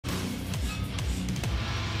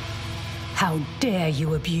How dare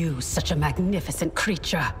you abuse such a magnificent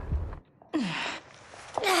creature?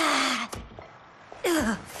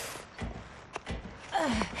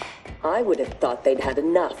 I would have thought they'd had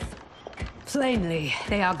enough. Plainly,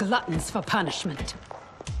 they are gluttons for punishment.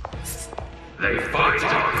 They fight to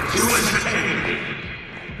entertain me.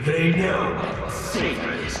 They know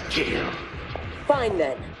savor is kill. Fine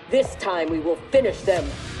then. This time we will finish them.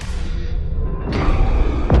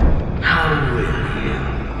 How will you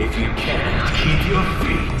if you cannot keep your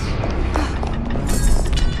feet?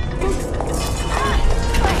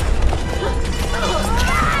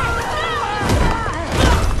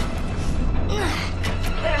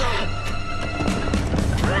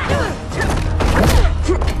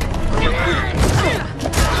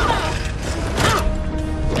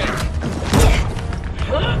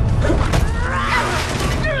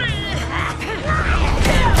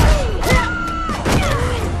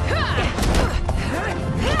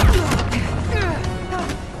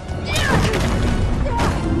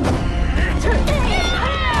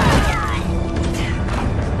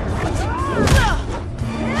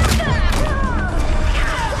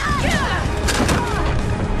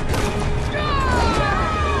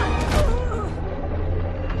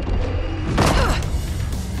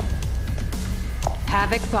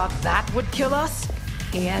 Havoc thought that would kill us?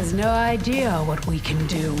 He has no idea what we can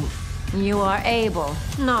do. You are able,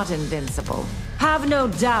 not invincible. Have no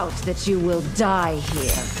doubt that you will die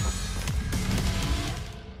here.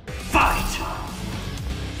 Fight!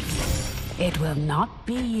 It will not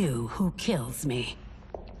be you who kills me.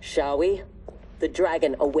 Shall we? The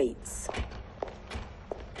dragon awaits.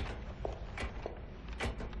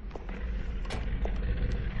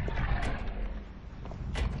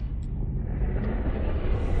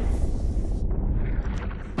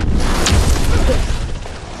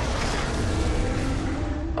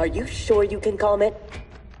 Are you sure you can calm it?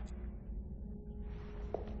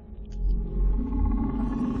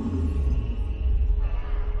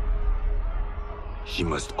 She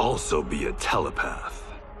must also be a telepath.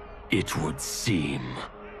 It would seem.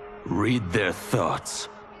 Read their thoughts.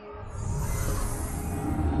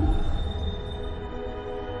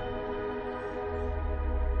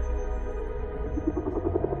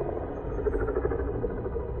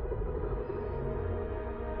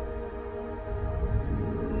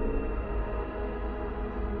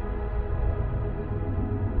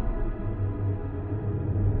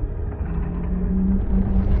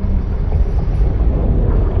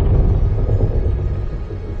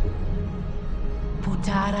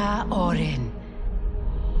 Tara Orin,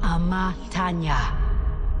 Ama Tanya,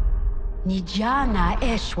 Nijana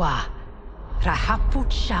Eshwa, Rahaput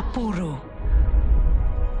Shapuru.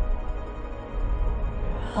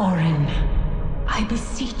 Orin, I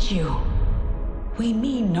beseech you, we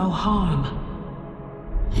mean no harm.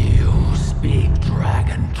 You speak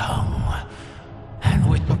dragon tongue, and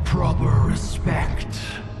with the proper respect.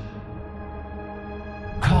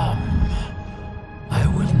 Come, I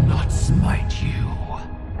will not smite you.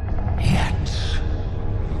 Yet.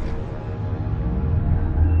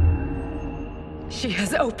 She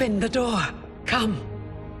has opened the door. Come.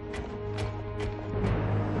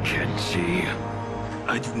 Kenshi,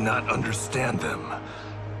 I do not understand them.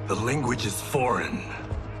 The language is foreign.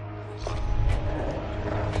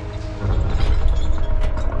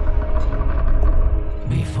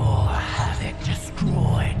 Before Havoc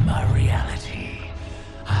destroyed my reality,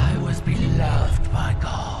 I was beloved by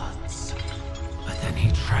gods. But then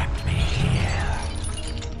he trapped me here,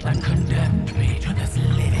 and condemned me to this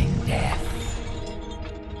living death.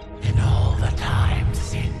 In all the time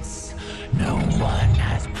since, no one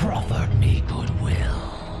has proffered me goodwill.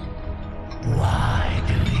 Why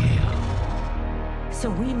do you? So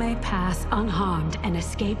we may pass unharmed and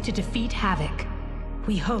escape to defeat Havoc.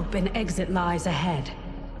 We hope an exit lies ahead.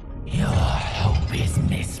 Your hope is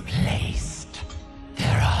misplaced.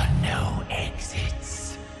 There are no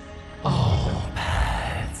exits. All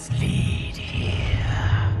paths lead here.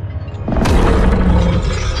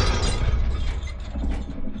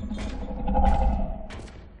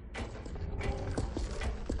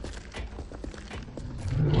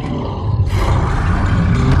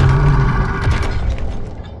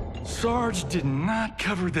 Sarge did not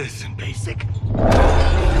cover this in basic.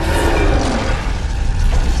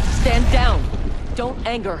 Stand down! Don't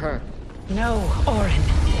anger her. No, Orin.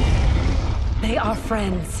 They are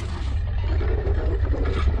friends.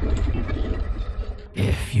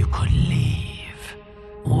 If you could leave,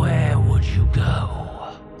 where would you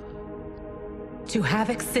go? To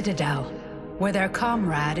Havoc's Citadel, where their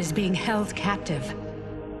comrade is being held captive.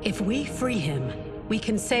 If we free him, we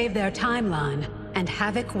can save their timeline, and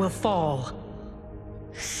Havoc will fall.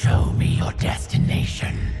 Show me your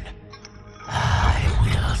destination. I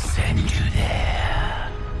will send you there.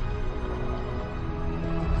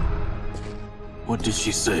 What did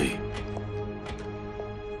she say?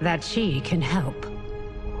 That she can help.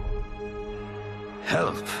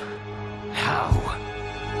 Help? How?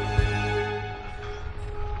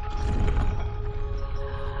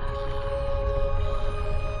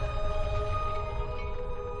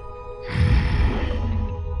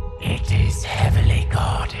 It is heavily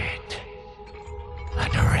guarded. A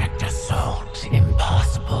direct assault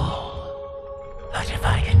impossible. But if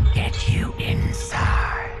I can get you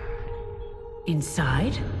inside...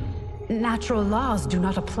 Inside? Natural laws do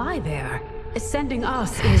not apply there. Sending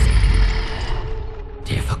us is...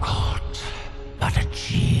 difficult, but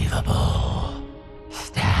achievable.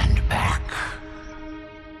 Stand back.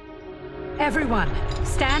 Everyone,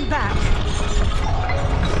 stand back.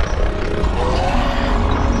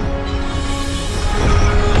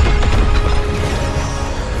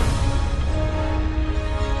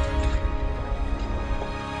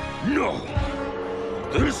 No!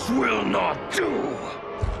 This will not do!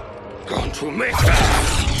 Going to make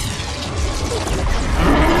that!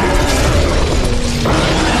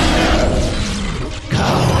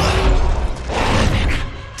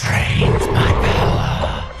 Drains my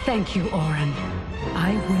power. Thank you, Orin.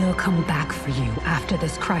 I will come back for you after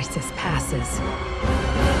this crisis passes.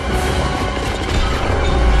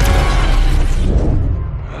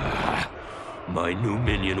 My new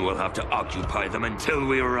minion will have to occupy them until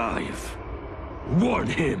we arrive. Warn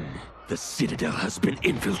him! The Citadel has been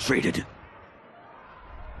infiltrated.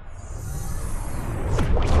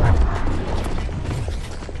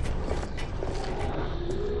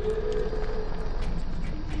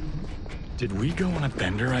 Did we go on a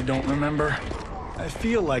bender I don't remember? I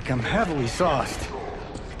feel like I'm heavily sauced.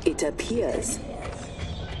 It appears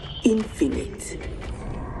infinite.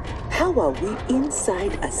 How are we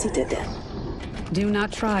inside a citadel? Do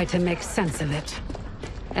not try to make sense of it.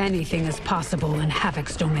 Anything is possible in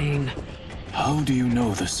Havoc's domain. How do you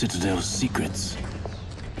know the Citadel's secrets?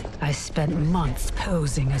 I spent months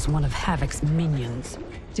posing as one of Havoc's minions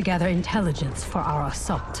to gather intelligence for our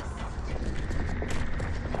assault.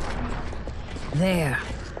 There.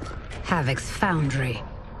 Havoc's foundry.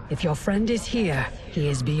 If your friend is here, he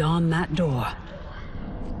is beyond that door.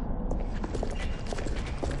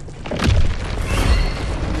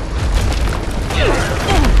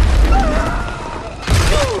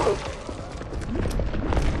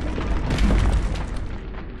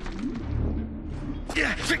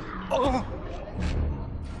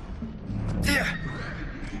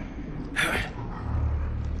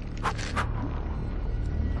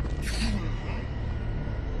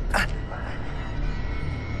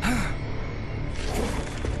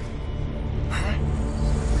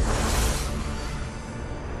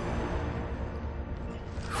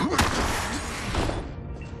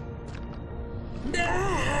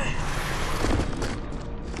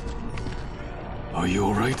 Are you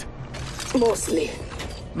alright? Mostly.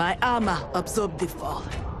 My armor absorbed the fall.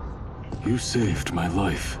 You saved my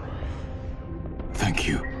life. Thank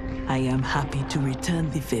you. I am happy to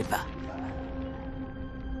return the favor.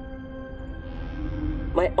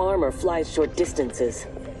 My armor flies short distances.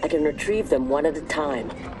 I can retrieve them one at a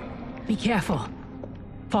time. Be careful.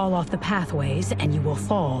 Fall off the pathways and you will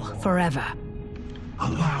fall forever.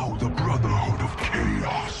 Allow the Brotherhood of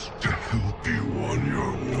Chaos to help you on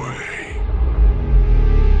your way.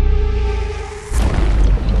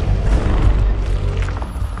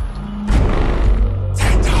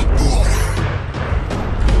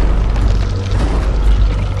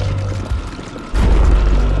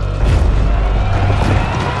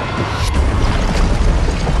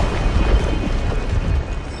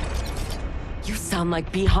 You sound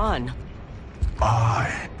like Bihan.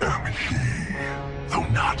 I am he, though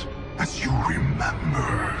not as you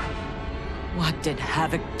remember. What did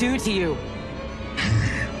Havoc do to you?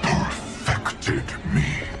 He perfected me,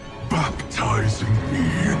 baptizing me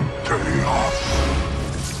in chaos.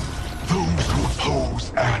 Those who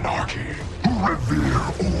oppose anarchy, who revere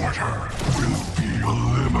order, will be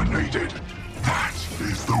eliminated. That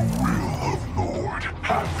is the will of Lord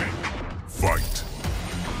Havoc. Fight.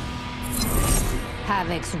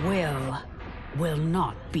 Havoc's will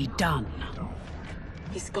not be done.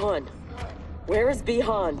 He's gone. Where is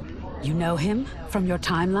Bihan? You know him from your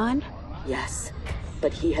timeline? Yes,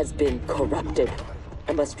 but he has been corrupted.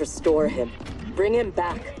 I must restore him. Bring him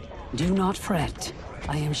back. Do not fret.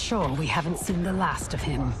 I am sure we haven't seen the last of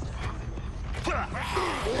him.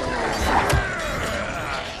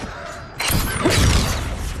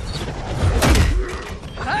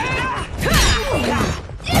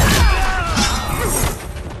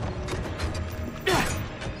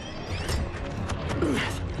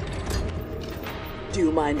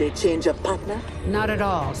 mind a change of partner? Not at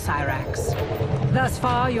all, Cyrax. Thus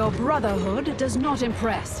far, your brotherhood does not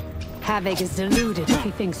impress. Havoc is deluded if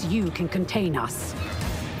he thinks you can contain us.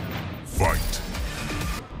 Fight.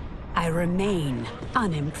 I remain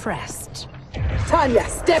unimpressed. Tanya,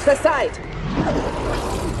 step aside!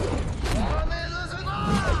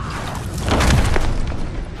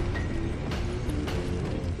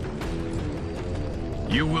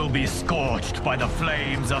 You will be scorched by the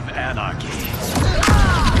flames of anarchy.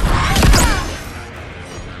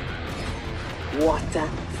 Water,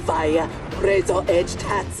 fire, razor-edged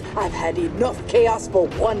hats. I've had enough chaos for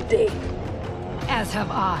one day. As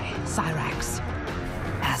have I, Cyrax.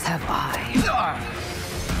 As have I.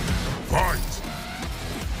 Fight.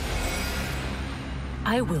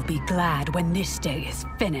 I will be glad when this day is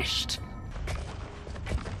finished.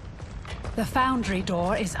 The foundry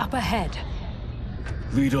door is up ahead.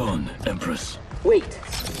 Lead on, Empress. Wait.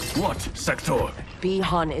 What, Sector?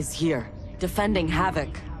 Bihan is here, defending Havoc.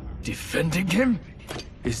 Defending him?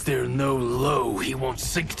 Is there no low he won't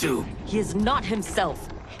sink to? He is not himself.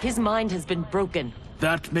 His mind has been broken.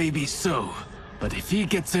 That may be so, but if he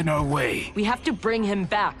gets in our way... We have to bring him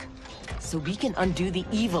back, so we can undo the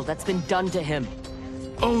evil that's been done to him.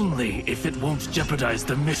 Only if it won't jeopardize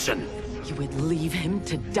the mission. You would leave him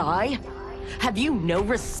to die? Have you no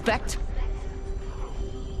respect?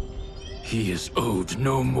 He is owed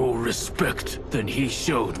no more respect than he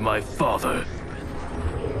showed my father.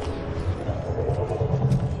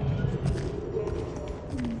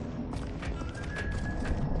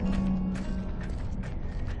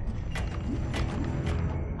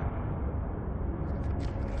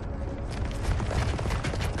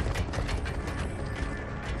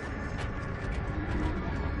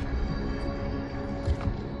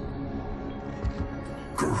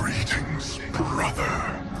 Greetings,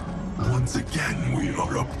 brother. Once again, we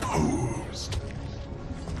are opposed.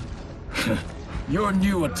 Your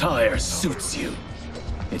new attire suits you.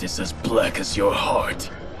 It is as black as your heart.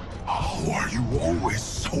 How are you always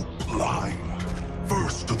so blind?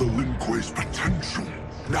 First to the Lin Kuei's potential,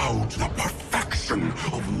 now to the perfection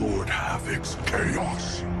of Lord Havoc's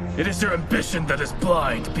chaos. It is your ambition that is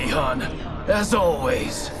blind, Bihan. As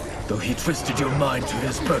always. Though he twisted your mind to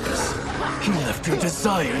his purpose, he left your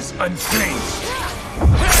desires unchanged.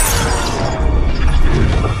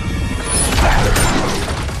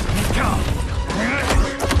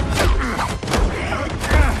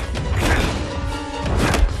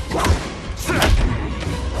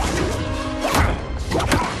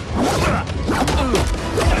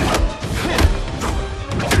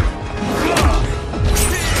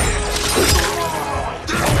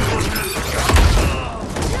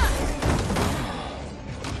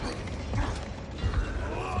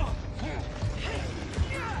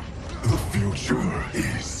 The future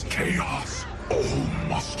is chaos. All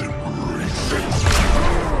must embrace it.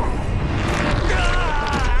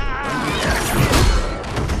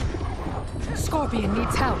 Scorpion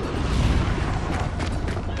needs help.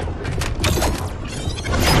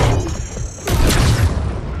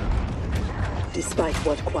 Despite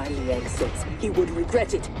what Kuai Liang says, he would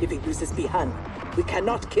regret it if he loses Bihan. We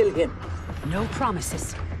cannot kill him. No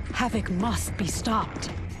promises. Havoc must be stopped,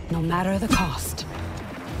 no matter the cost.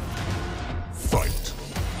 Fight.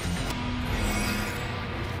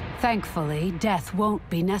 Thankfully, death won't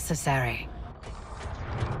be necessary.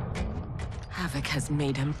 Havoc has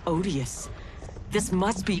made him odious. This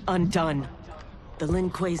must be undone. The Lin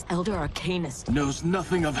Kuei's Elder Arcanist Knows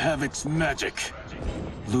nothing of Havoc's magic.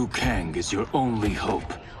 Liu Kang is your only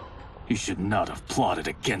hope. You should not have plotted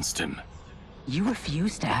against him. You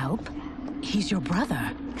refuse to help? He's your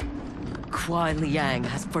brother. Kuai Liang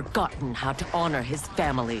has forgotten how to honor his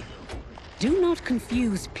family. Do not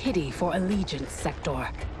confuse pity for allegiance, Sector.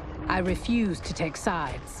 I refuse to take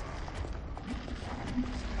sides.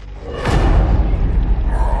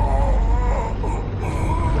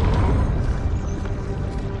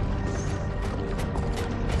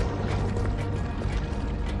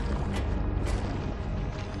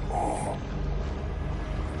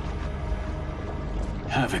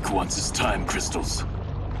 Havoc wants his time crystals.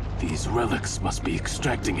 These relics must be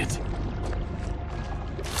extracting it.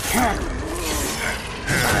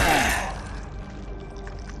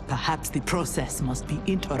 Perhaps the process must be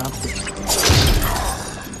interrupted.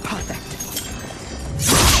 Perfect.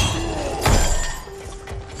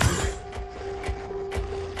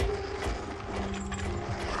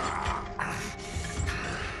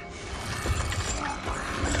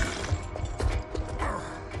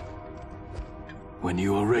 When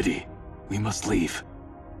you are ready, we must leave.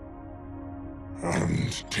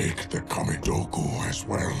 And take the Kamidogu as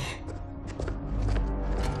well.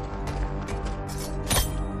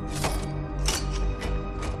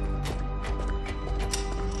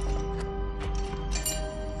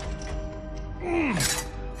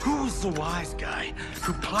 the wise guy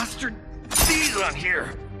who plastered these on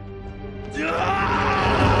here.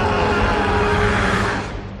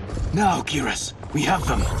 Now, Geras, we have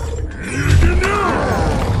them.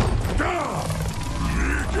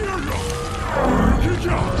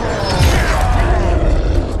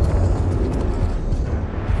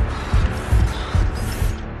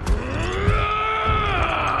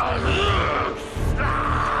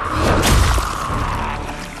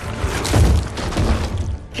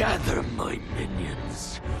 Gather my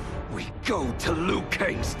minions. We go to Liu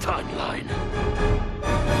Kang's timeline.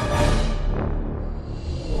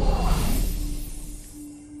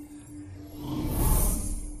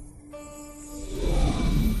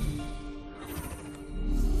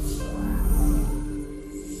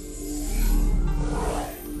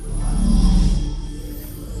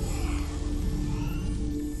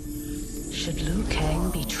 Should Liu Kang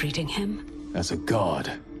be treating him? As a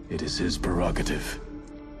god, it is his prerogative.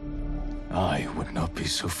 I would not be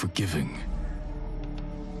so forgiving.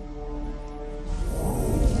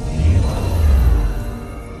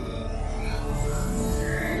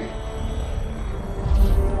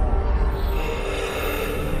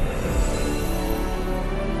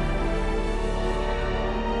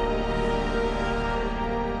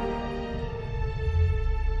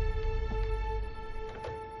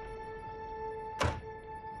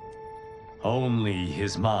 Only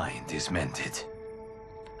his mind is mended.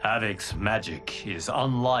 Havoc's magic is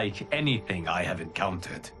unlike anything I have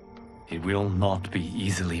encountered. It will not be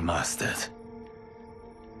easily mastered.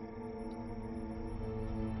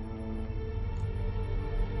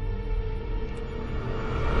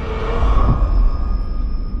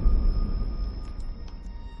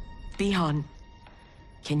 Bihan,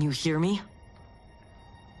 can you hear me?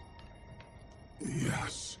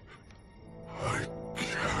 Yes, I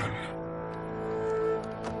can.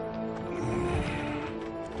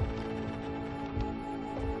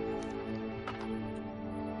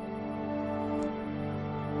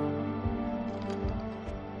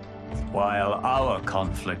 While our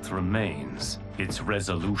conflict remains, its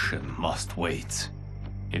resolution must wait.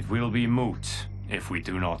 It will be moot if we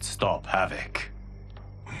do not stop Havoc.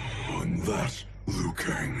 On that, Liu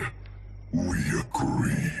Kang, we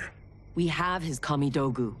agree. We have his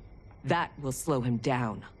Kamidogu. That will slow him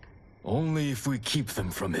down. Only if we keep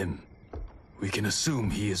them from him. We can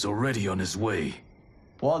assume he is already on his way.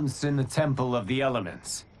 Once in the Temple of the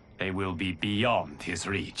Elements, they will be beyond his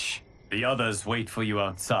reach. The others wait for you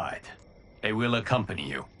outside. They will accompany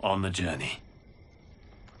you on the journey.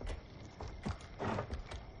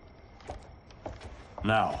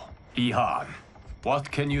 Now, Bihan, what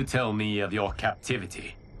can you tell me of your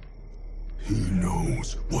captivity? He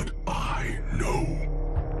knows what I know.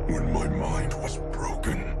 When my mind was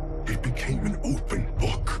broken, it became an open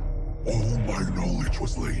book. All my knowledge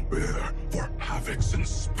was laid bare for Havoc's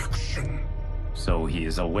inspection. So he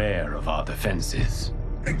is aware of our defenses.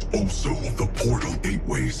 And also of the portal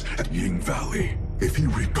gateways at Ying Valley. If he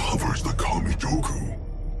recovers the Kamidogu,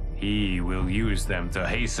 he will use them to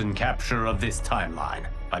hasten capture of this timeline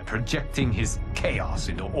by projecting his chaos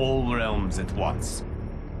into all realms at once.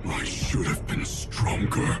 I should have been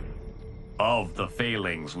stronger. Of the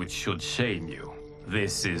failings which should shame you,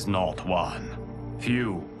 this is not one.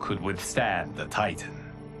 Few could withstand the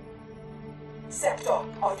Titan. Sector,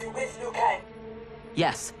 are you with Liu Kang?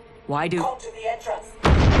 Yes. Why do... Come to the entrance.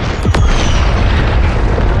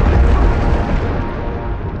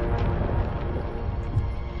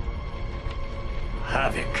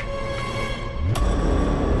 Havoc.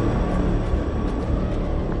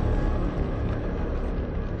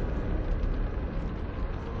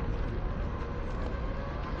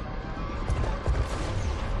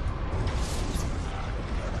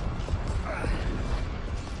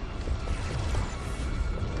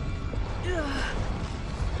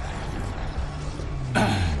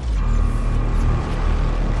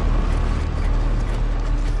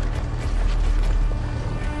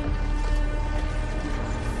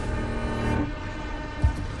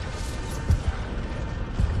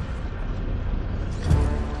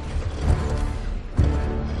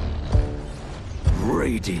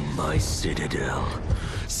 Raiding my citadel,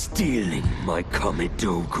 stealing my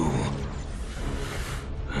Kamidogu.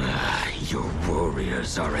 Your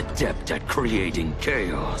warriors are adept at creating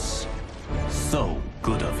chaos. So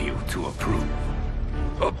good of you to approve.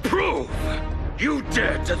 Approve? You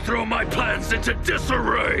dared to throw my plans into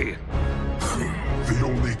disarray! The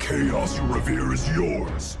only chaos you revere is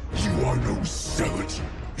yours. You are no zealot.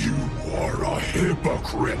 You are a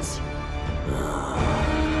hypocrite.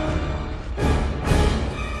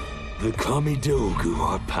 The Kamidogu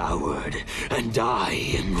are powered, and I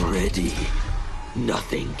am ready.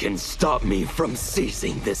 Nothing can stop me from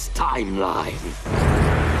seizing this timeline.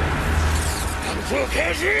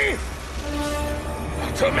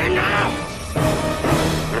 To me now!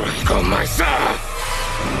 Go myself!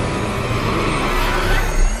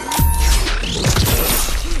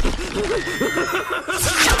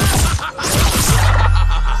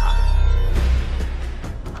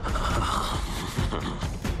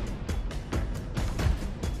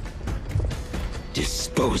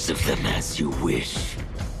 Dispose of them as you wish.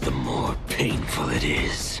 The more painful it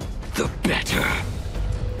is, the better.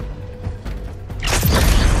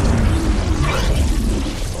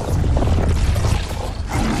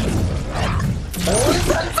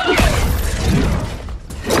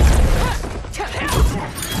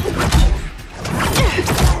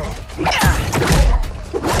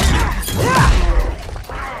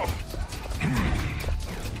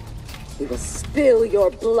 We will spill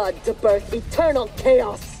your blood to birth eternal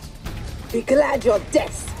chaos. Be glad your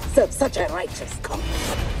deaths serve such a righteous cause.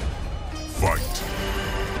 Fight.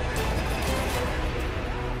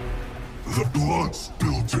 The blood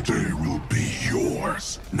spilled today will be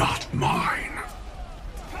yours, not mine.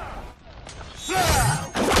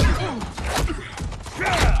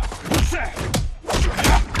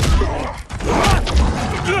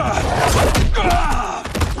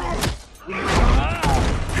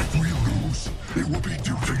 If we lose, it will be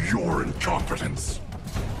due to your incompetence.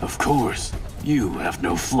 Of course, you have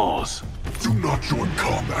no flaws. Do not join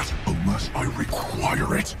combat unless I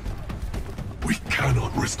require it. We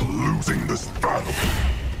cannot risk losing this battle.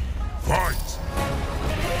 Fight!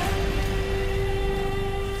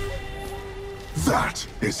 That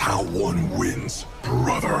is how one wins,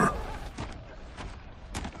 brother.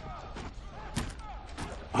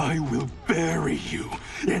 I will bury you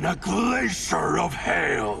in a glacier of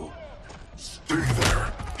hail. Stay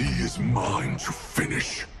there. He is mine to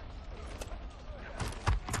finish.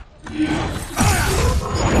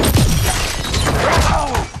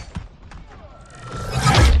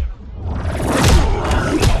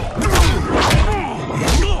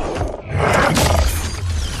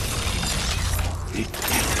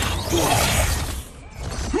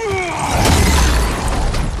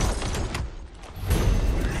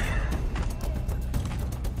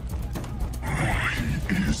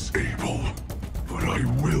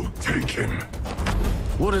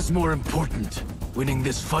 What is more important, winning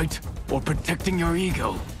this fight or protecting your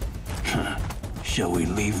ego? Shall we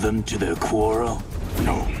leave them to their quarrel?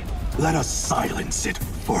 No. Let us silence it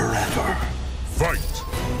forever. Fight!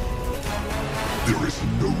 There is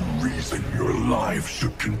no reason your life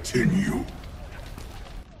should continue.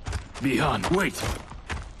 Bihan, wait!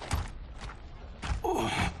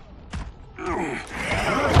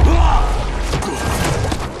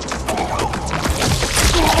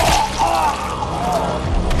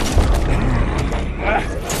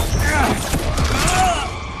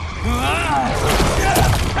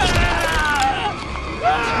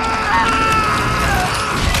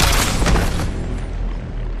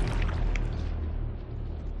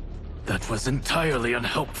 That was entirely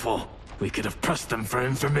unhelpful. We could have pressed them for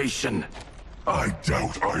information. I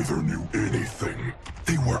doubt either knew anything.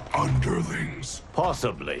 They were underlings.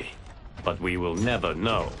 Possibly, but we will never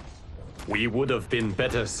know. We would have been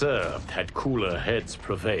better served had cooler heads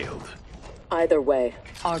prevailed. Either way.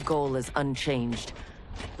 Our goal is unchanged.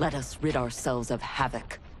 Let us rid ourselves of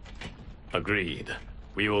Havoc. Agreed.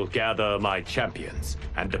 We will gather my champions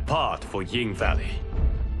and depart for Ying Valley.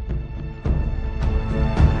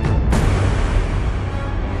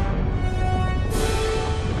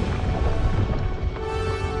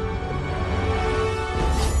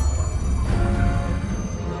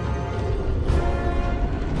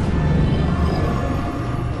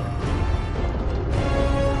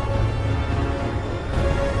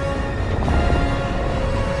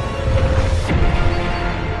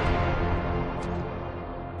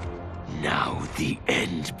 The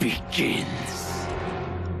end begins.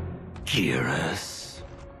 Geras.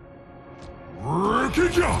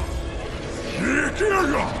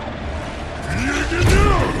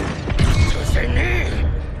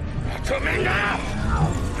 To me now!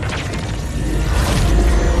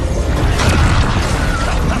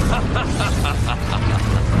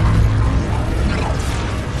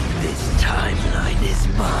 This timeline is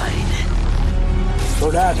mine.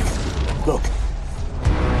 Lord Adam, look.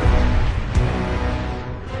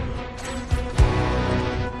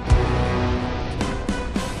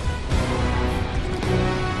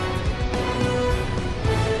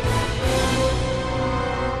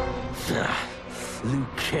 Liu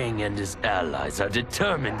Kang and his allies are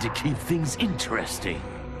determined to keep things interesting.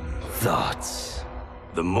 Thoughts?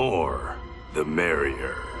 The more, the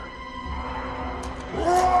merrier.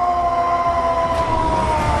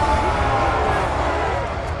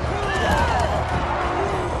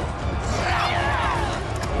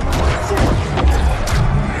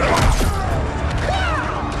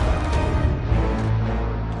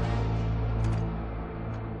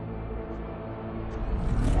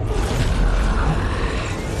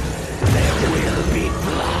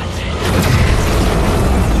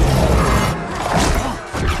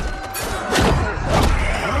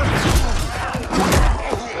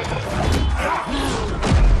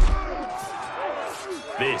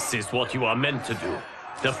 This is what you are meant to do.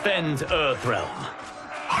 Defend Earthrealm.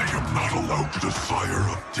 I am not allowed to desire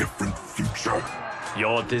a different future.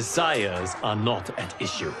 Your desires are not at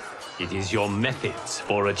issue. It is your methods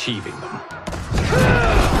for achieving them.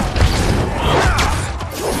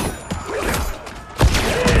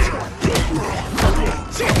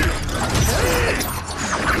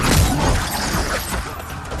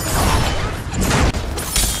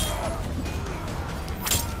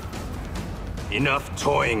 Enough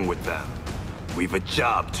toying with them. We've a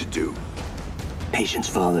job to do. Patience,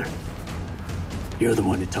 Father. You're the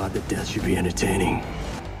one who taught that death should be entertaining.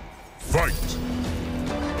 Fight!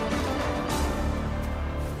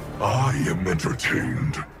 I am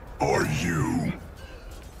entertained. Are you?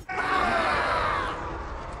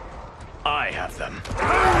 I have them.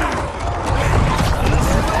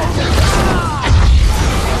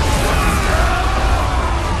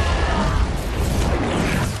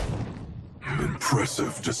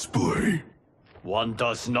 Impressive display. One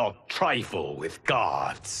does not trifle with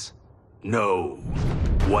gods. No,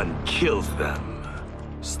 one kills them.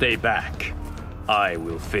 Stay back. I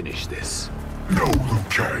will finish this. No, Liu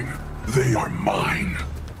Kang. They are mine.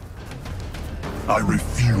 I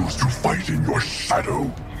refuse to fight in your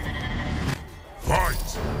shadow.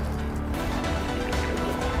 Fight!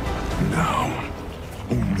 Now,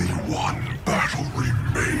 only one battle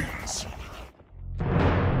remains.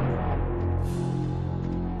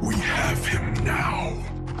 We have him now.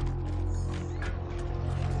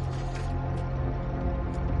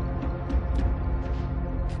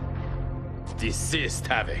 Desist,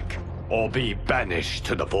 Havoc, or be banished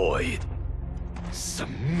to the void.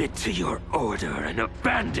 Submit to your order and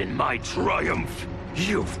abandon my triumph.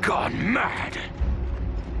 You've gone mad.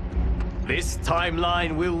 This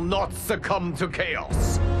timeline will not succumb to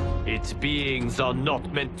chaos. Its beings are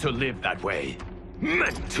not meant to live that way.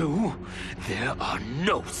 Meant to? There are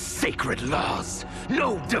no sacred laws,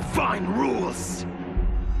 no divine rules.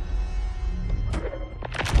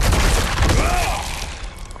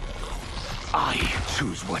 I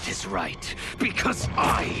choose what is right, because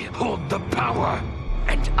I hold the power.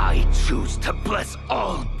 And I choose to bless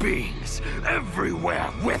all beings,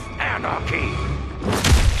 everywhere, with anarchy.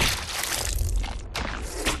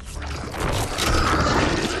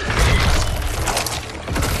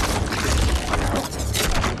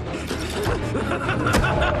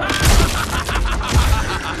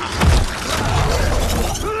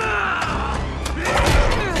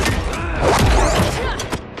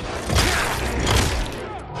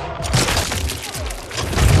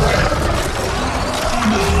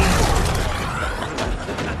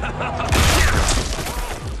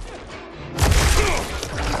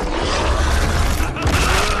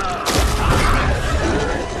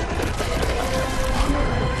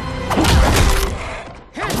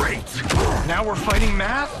 Now we're fighting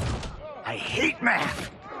math? I hate math.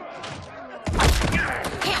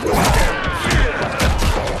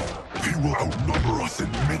 He will outnumber us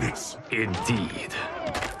in minutes. Indeed.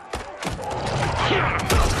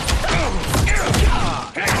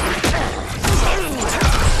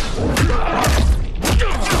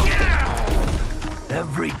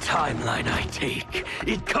 Every timeline I take,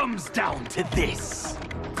 it comes down to this.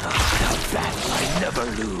 A battle I never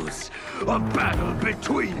lose. A battle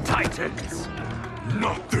between titans.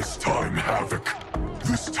 Not this time, Havoc.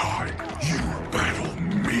 This time, you battle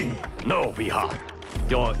me. No, Bihan.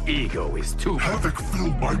 Your ego is too... Havoc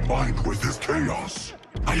filled my mind with his chaos.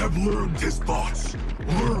 I have learned his thoughts,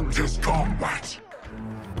 learned his combat.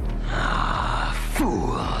 Ah,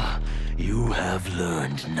 fool. You have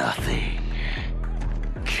learned nothing.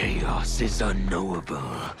 Chaos is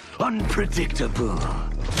unknowable, unpredictable.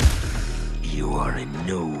 You are in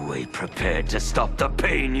no way prepared to stop the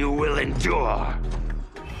pain you will endure.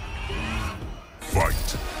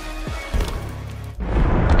 Fight!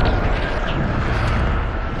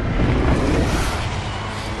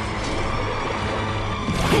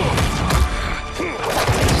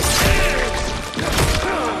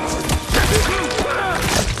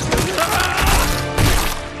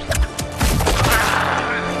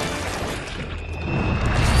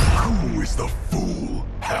 Who is the fool,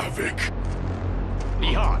 Havoc?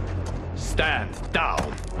 Bihan, stand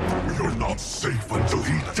down. You're not safe until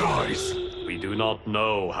he dies. We do not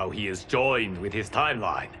know how he is joined with his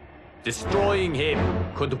timeline. Destroying him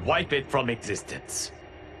could wipe it from existence.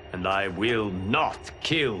 And I will not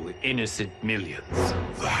kill innocent millions.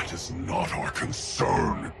 That is not our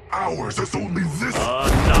concern. Ours is only this.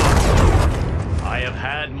 Enough! I have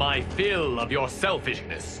had my fill of your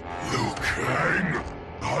selfishness. Liu Kang,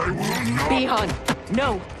 I will not... Bihan,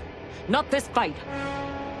 no! Not this fight!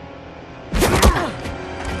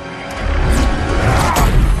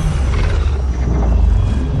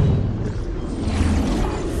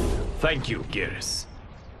 Thank you, Geras.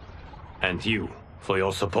 And you, for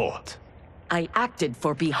your support. I acted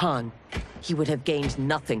for Bihan. He would have gained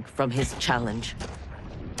nothing from his challenge.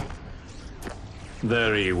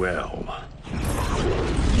 Very well.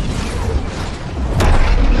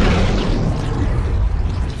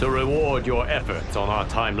 To reward your efforts on our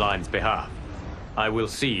timeline's behalf, I will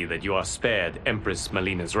see that you are spared Empress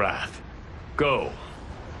Melina's wrath. Go.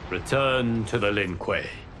 Return to the Lin Kuei.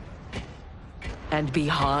 And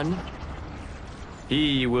Bihan?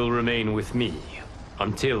 He will remain with me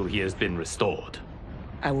until he has been restored.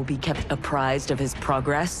 I will be kept apprised of his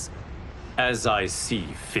progress? As I see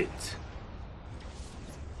fit.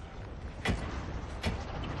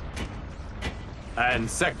 And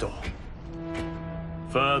Sector.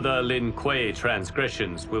 Further Lin Kuei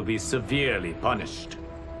transgressions will be severely punished.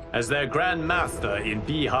 As their Grand Master in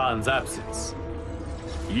Bihan's absence,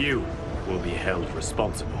 you will be held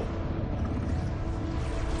responsible.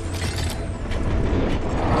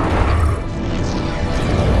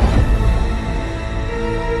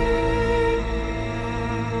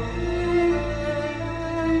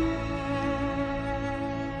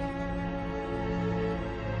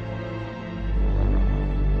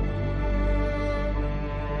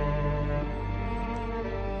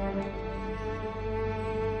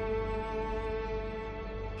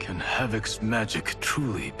 Can Havoc's magic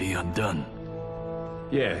truly be undone?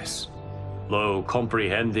 Yes, though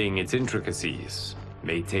comprehending its intricacies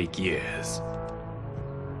may take years.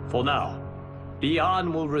 For now,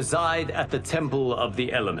 Bihan will reside at the Temple of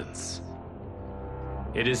the Elements.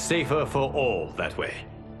 It is safer for all that way.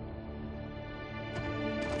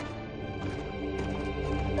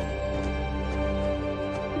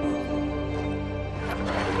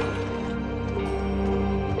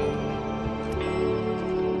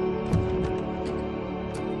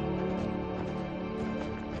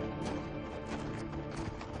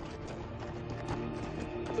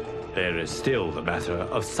 There is still the matter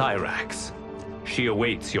of Cyrax. She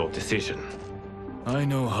awaits your decision. I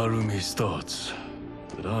know Harumi's thoughts,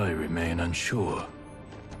 but I remain unsure.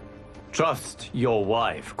 Trust your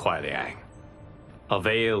wife, Kuai Liang.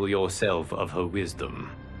 Avail yourself of her wisdom.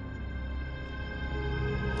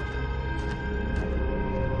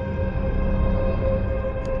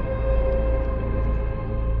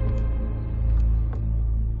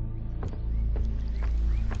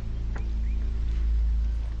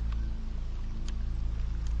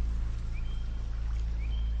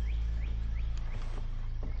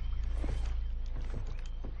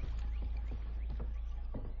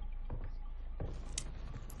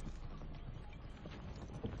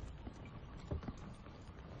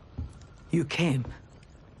 You came.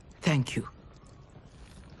 Thank you.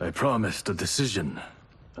 I promised a decision,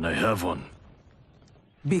 and I have one.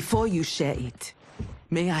 Before you share it,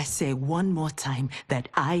 may I say one more time that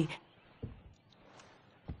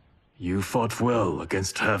You fought well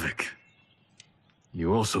against Havoc.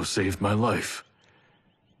 You also saved my life.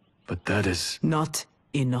 But that is... Not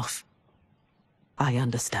enough. I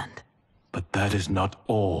understand. But that is not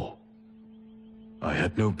all. I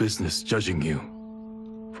had no business judging you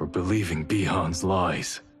for believing Bihan's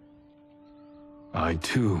lies. I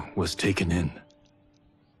too was taken in.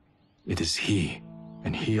 It is he,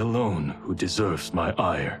 and he alone, who deserves my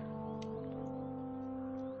ire.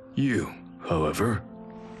 You, however,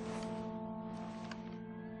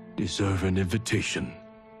 deserve an invitation.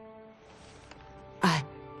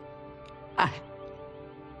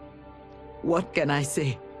 What can I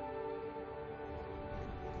say?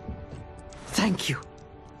 Thank you,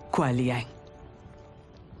 Kuai Liang.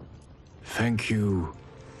 Thank you,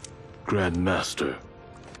 Grand Master.